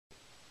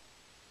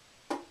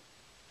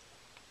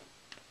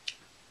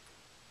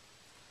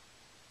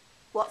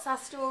What's our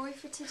story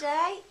for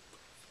today?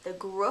 The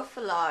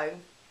Gruffalo.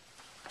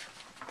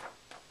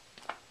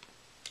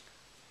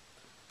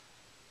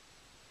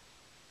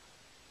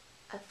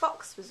 A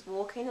fox was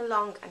walking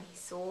along and he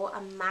saw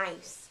a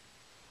mouse.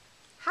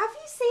 Have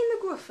you seen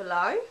the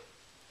Gruffalo?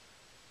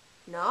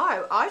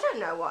 No, I don't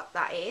know what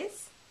that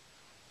is.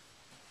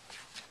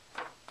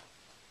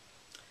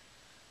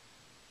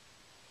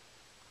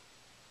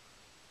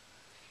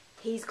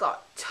 He's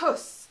got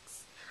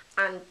tusks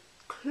and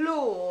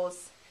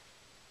claws.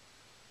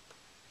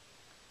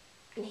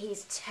 And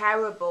he's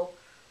terrible.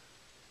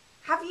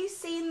 Have you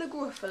seen the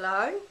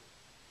Gruffalo?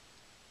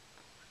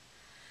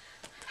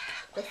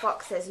 The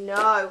fox says,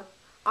 no,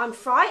 I'm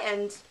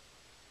frightened.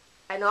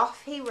 And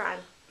off he ran.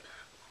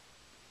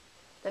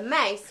 The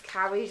mouse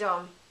carried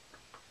on.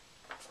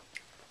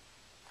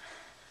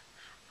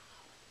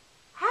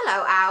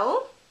 Hello,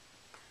 owl.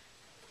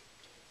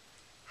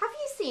 Have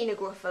you seen a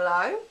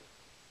Gruffalo?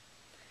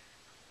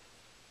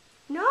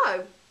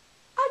 No,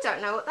 I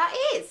don't know what that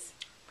is.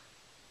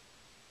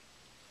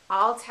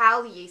 I'll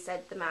tell you,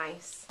 said the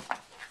mouse.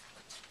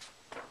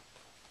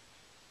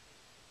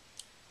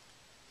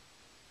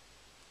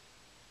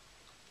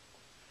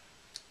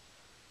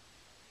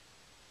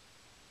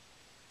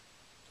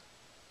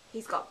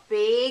 He's got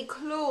big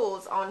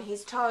claws on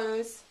his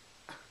toes,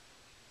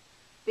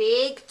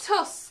 big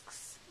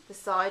tusks the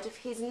side of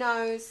his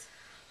nose.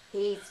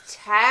 He's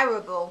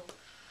terrible.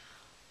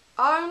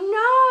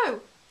 Oh no!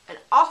 And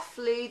off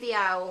flew the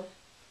owl.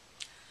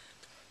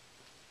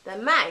 The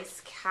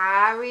mouse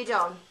carried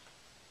on.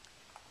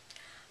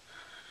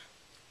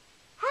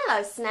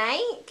 Hello,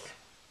 snake.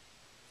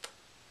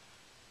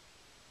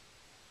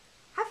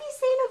 Have you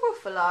seen a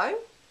Gruffalo?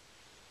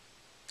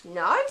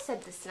 No,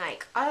 said the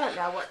snake. I don't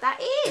know what that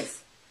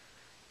is.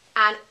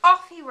 And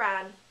off he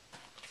ran.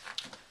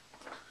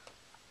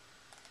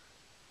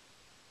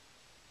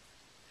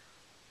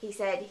 He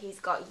said he's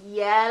got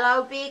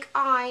yellow big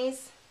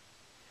eyes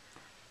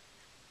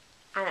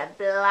and a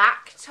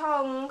black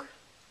tongue,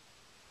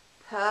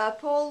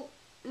 purple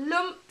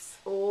lumps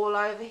all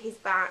over his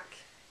back.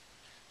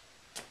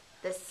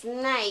 The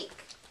snake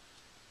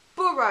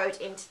burrowed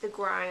into the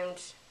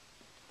ground.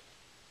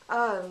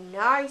 Oh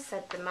no,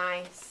 said the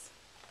mouse.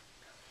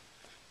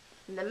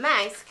 And the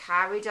mouse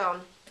carried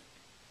on.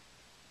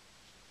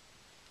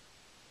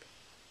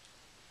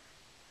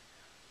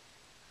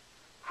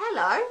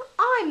 Hello,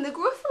 I'm the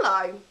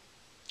Gruffalo.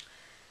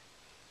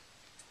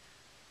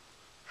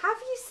 Have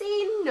you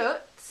seen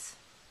nuts?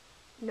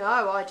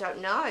 No, I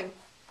don't know.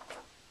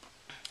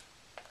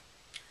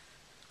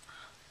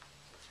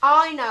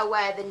 I know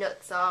where the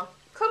nuts are.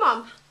 Come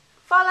on,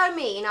 follow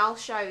me and I'll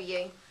show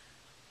you.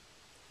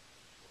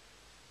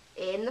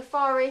 In the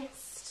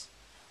forest.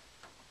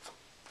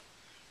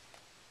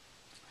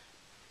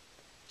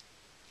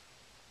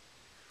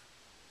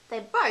 They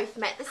both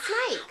met the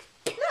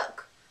snake.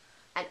 Look!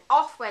 And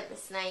off went the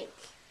snake.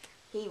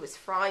 He was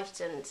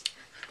frightened.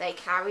 They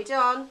carried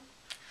on.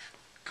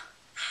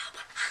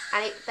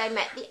 And they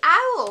met the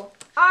owl.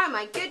 Oh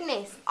my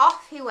goodness,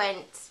 off he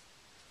went.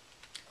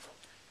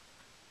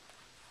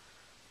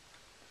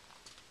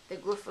 The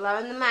Gruffalo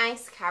and the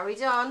mouse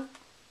carried on.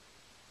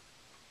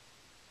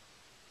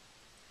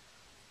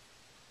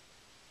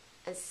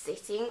 And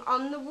sitting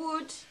on the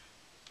wood,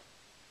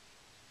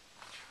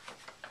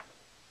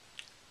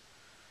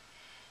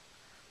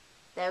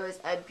 there was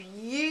a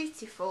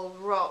beautiful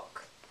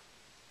rock.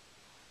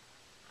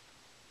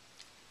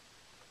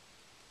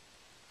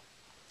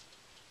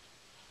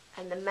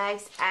 And the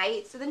mouse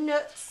ate the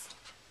nuts.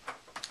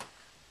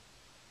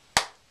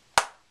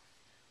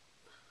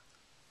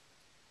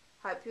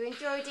 Hope you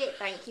enjoyed it.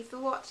 Thank you for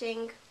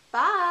watching.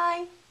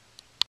 Bye.